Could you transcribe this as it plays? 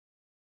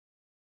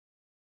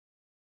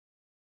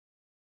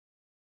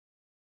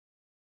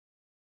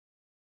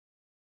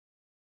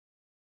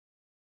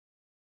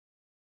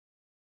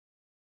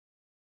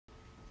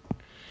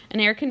An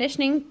air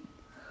conditioning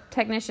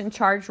technician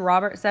charged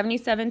Robert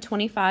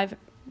 $77.25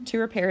 to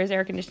repair his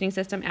air conditioning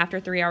system after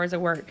 3 hours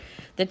of work.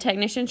 The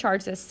technician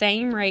charged the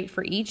same rate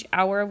for each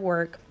hour of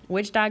work.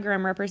 Which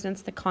diagram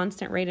represents the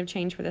constant rate of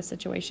change for this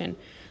situation?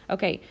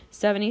 Okay,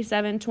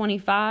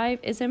 $77.25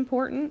 is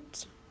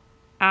important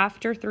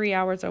after 3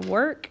 hours of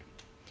work.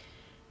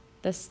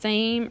 The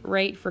same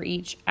rate for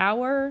each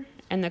hour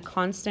and the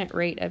constant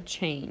rate of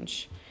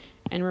change.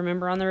 And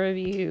remember on the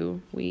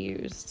review, we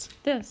used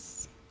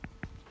this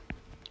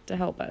to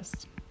help us.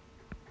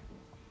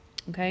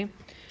 Okay.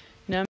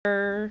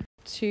 Number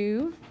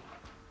 2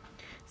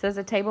 says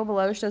the table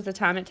below shows the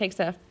time it takes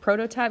a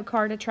prototype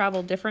car to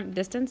travel different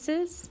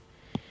distances.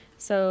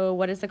 So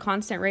what is the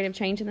constant rate of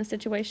change in the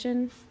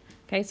situation?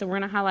 Okay, so we're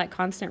going to highlight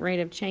constant rate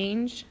of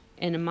change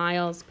in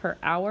miles per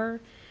hour.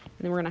 And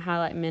then we're going to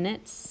highlight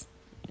minutes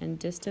and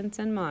distance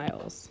in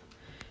miles.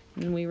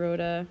 And we wrote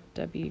a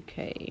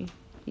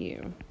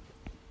WKU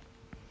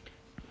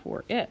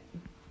for it.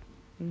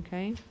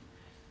 Okay.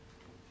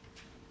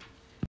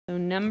 So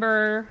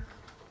number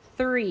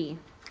 3.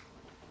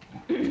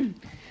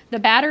 The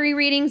battery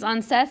readings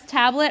on Seth's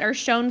tablet are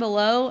shown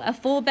below. A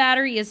full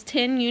battery is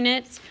 10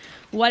 units.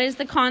 What is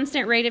the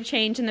constant rate of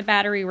change in the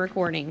battery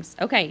recordings?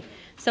 Okay,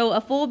 so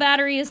a full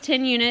battery is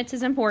 10 units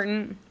is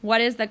important.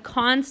 What is the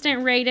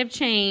constant rate of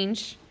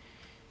change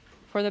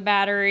for the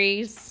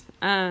batteries?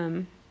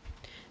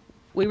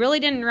 We really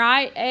didn't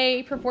write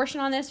a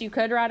proportion on this. You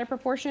could write a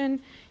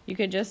proportion. You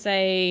could just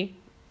say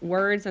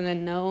words and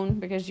then known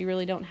because you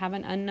really don't have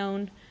an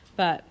unknown.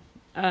 But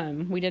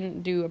we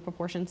didn't do a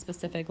proportion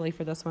specifically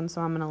for this one,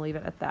 so I'm going to leave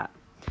it at that.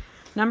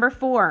 Number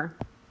 4.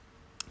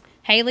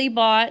 Haley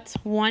bought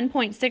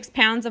 1.6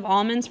 pounds of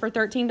almonds for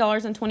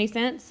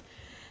 $13.20.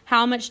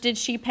 How much did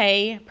she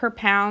pay per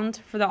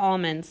pound for the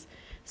almonds?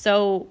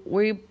 So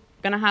we're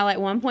going to highlight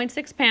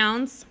 1.6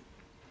 pounds,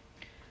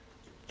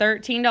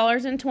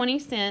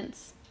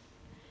 $13.20,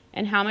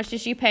 and how much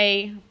did she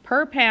pay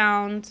per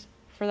pound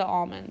for the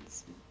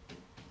almonds?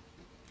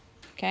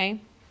 Okay,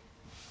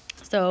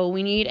 so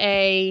we need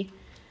a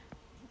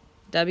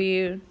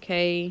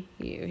WKU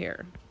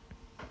here.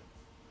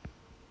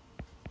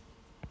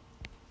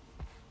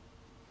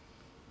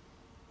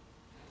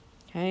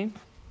 Okay.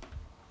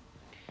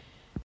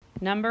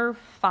 Number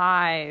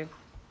 5.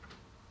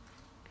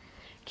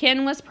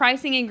 Ken was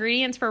pricing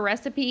ingredients for a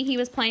recipe he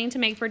was planning to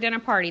make for a dinner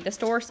party. The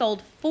store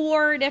sold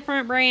 4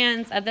 different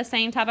brands of the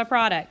same type of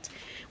product.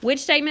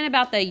 Which statement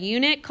about the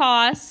unit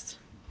cost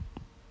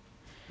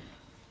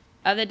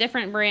of the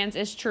different brands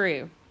is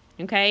true?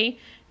 Okay.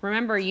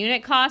 Remember,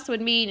 unit cost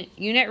would mean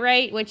unit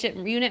rate, which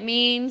unit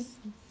means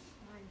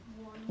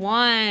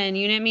 1.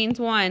 Unit means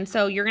 1.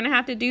 So you're going to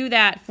have to do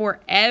that for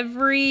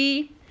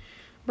every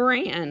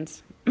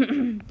brand.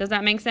 Does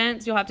that make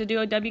sense? You'll have to do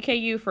a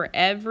WKU for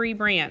every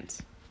brand.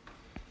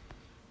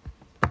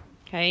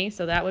 Okay,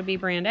 so that would be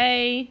brand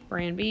A,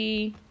 brand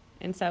B,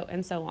 and so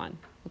on.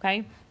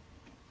 Okay?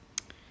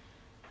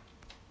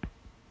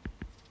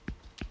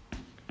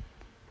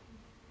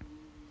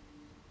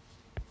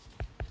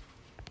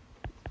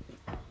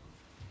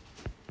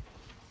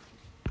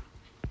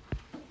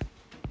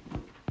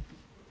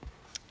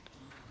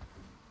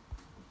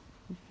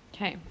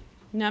 Okay,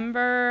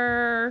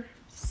 number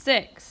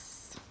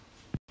 6.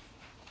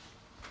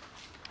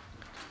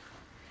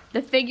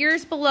 The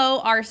figures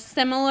below are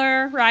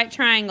similar right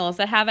triangles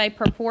that have a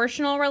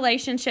proportional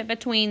relationship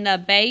between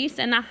the base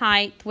and the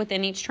height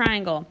within each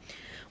triangle.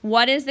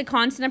 What is the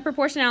constant of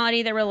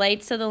proportionality that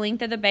relates to the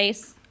length of the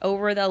base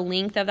over the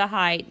length of the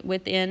height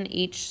within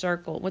each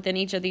circle, within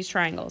each of these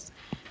triangles?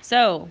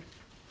 So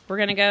we're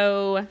going to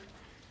go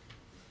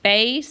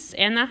base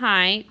and the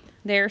height.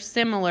 They're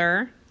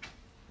similar.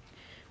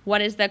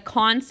 What is the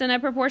constant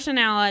of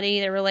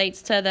proportionality that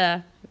relates to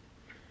the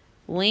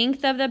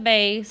length of the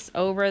base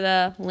over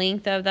the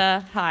length of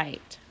the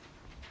height?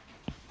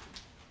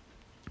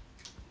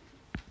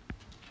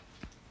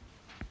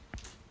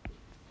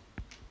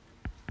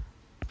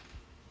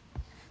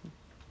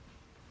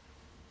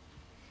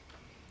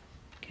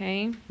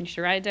 Okay, you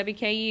should write a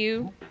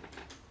WKU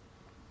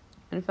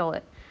and fill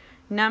it.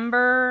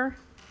 Number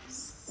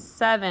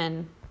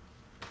 7.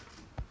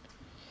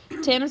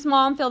 Tim's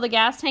mom filled a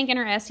gas tank in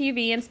her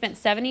SUV and spent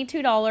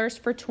 $72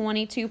 for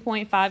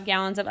 22.5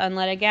 gallons of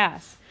unleaded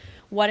gas.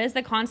 What is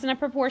the constant of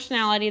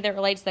proportionality that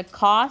relates the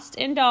cost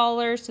in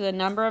dollars to the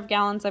number of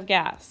gallons of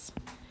gas?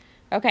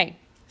 Okay,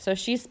 so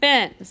she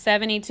spent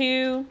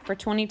 $72 for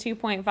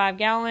 22.5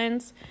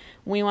 gallons.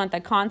 We want the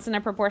constant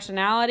of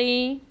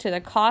proportionality to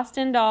the cost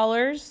in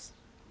dollars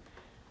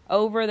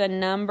over the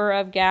number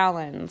of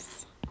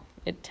gallons.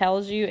 It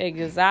tells you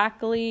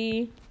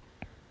exactly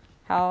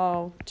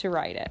how to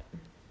write it.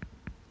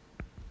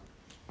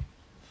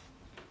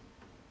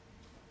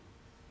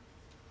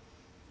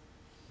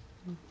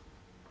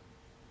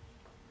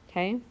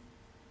 Okay.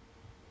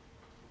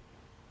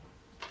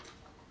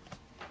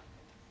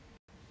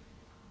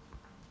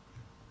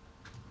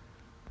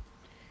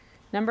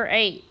 Number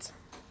 8.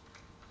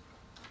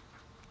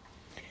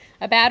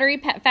 A battery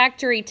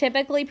factory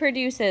typically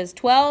produces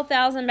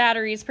 12,000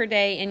 batteries per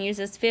day and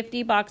uses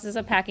 50 boxes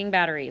of packing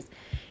batteries.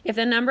 If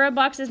the number of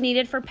boxes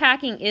needed for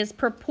packing is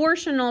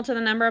proportional to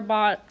the number of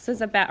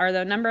boxes of or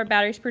the number of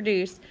batteries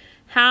produced,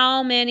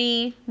 how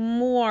many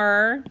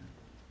more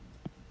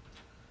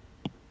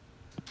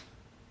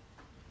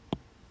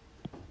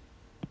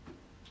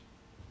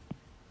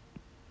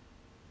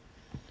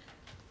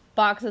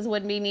boxes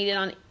would be needed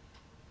on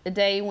a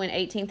day when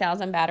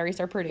 18,000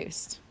 batteries are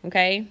produced?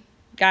 Okay,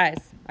 guys,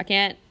 I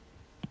can't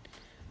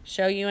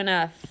show you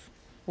enough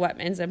what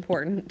is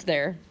important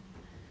there.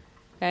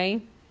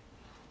 Okay,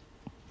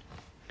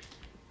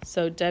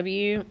 so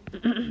W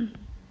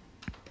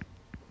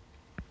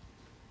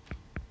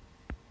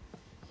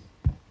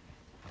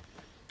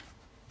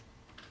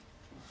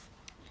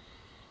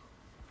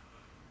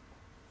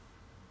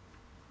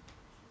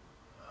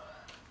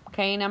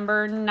okay,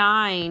 number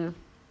 9.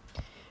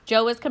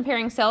 Joe is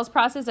comparing sales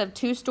prices of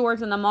 2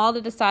 stores in the mall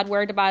to decide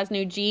where to buy his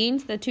new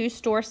jeans. The 2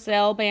 store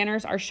sale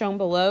banners are shown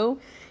below.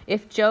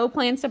 If Joe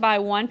plans to buy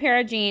 1 pair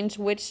of jeans,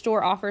 which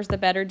store offers the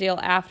better deal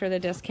after the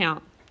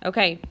discount?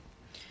 Okay,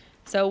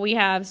 so we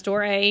have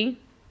store A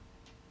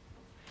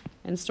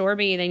and store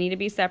B. They need to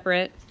be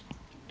separate.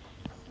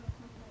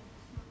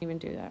 Even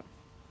do that.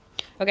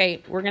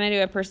 Okay, we're going to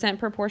do a percent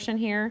proportion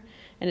here,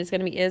 and it's going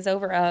to be is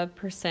over of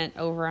percent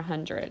over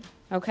 100.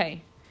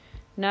 Okay,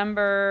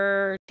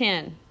 number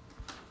 10.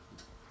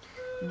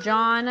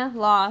 John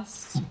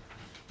lost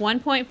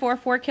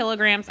 1.44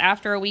 kilograms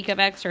after a week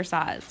of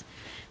exercise.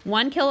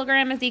 1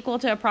 kilogram is equal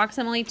to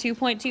approximately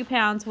 2.2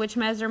 pounds. Which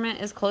measurement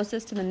is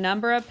closest to the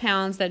number of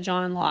pounds that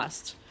John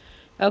lost?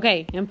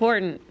 Okay,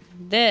 important.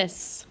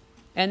 This.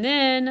 And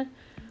then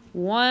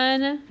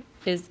 1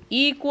 is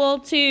equal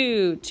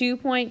to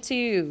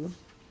 2.2.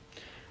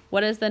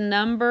 What is the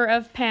number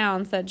of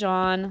pounds that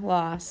John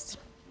lost?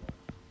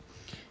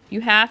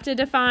 You have to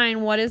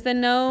define what is the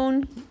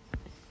known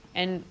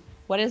and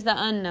what is the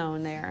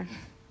unknown there.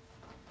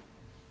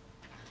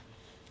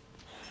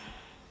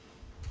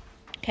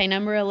 Okay,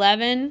 number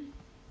 11.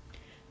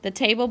 The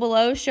table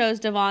below shows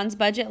Devon's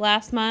budget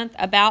last month.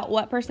 About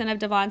what percent of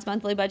Devon's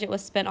monthly budget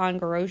was spent on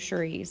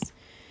groceries?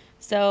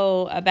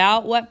 So,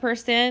 about what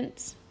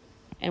percent?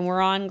 And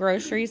we're on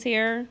groceries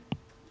here.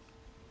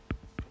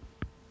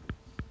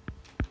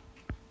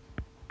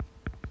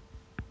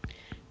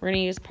 We're going to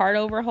use part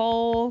over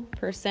whole,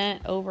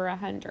 percent over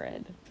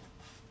 100.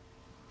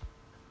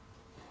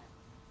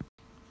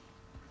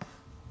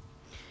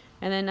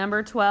 And then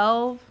number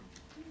 12.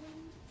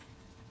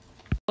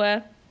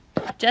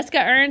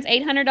 Jessica earns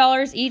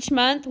 $800 each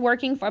month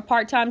working for a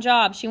part-time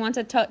job. She wants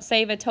to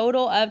save a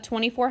total of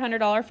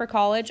 $2,400 for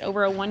college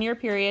over a 1-year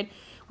period,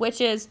 which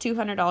is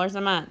 $200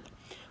 a month.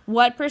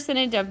 What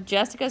percentage of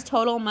Jessica's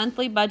total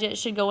monthly budget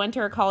should go into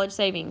her college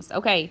savings?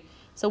 Okay,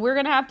 so we're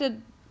going to have to,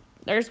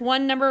 there's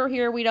one number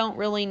here we don't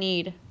really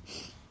need.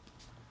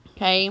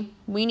 Okay,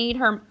 we need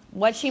her,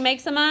 what she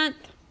makes a month.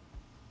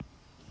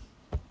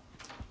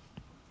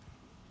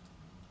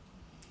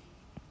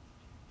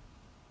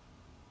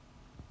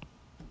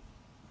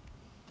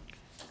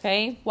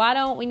 Okay, why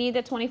don't we need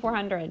the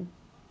 2,400?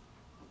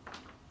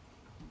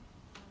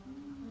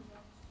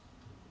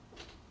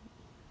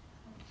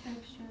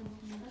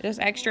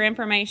 Just extra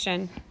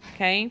information,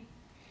 okay?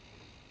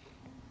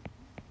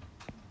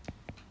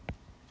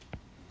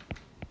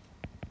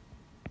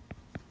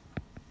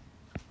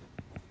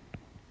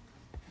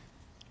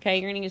 Okay,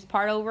 you're going to use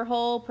part over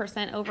whole,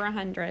 percent over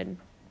 100.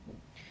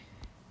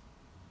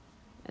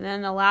 And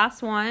then the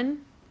last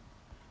one.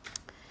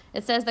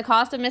 It says the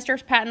cost of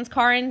Mr. Patton's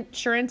car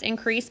insurance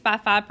increased by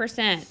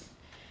 5%.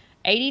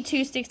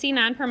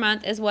 $82.69 per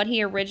month is what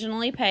he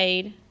originally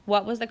paid.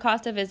 What was the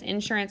cost of his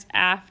insurance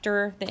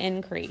after the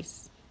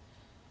increase?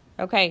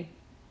 Okay,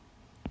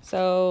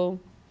 so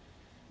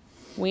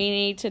we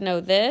need to know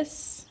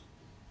this.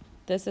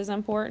 This is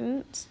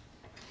important.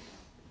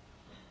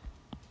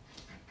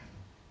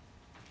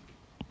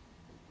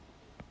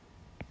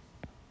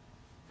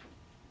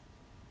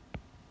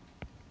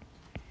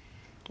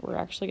 We're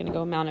actually going to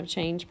go amount of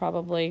change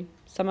probably.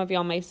 Some of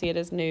y'all may see it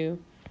as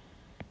new,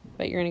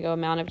 but you're going to go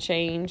amount of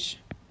change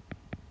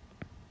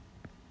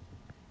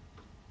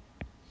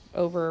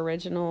over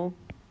original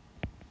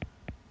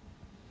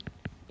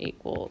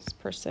equals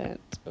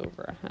percent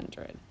over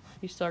 100.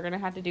 You still are going to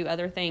have to do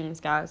other things,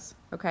 guys,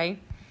 okay?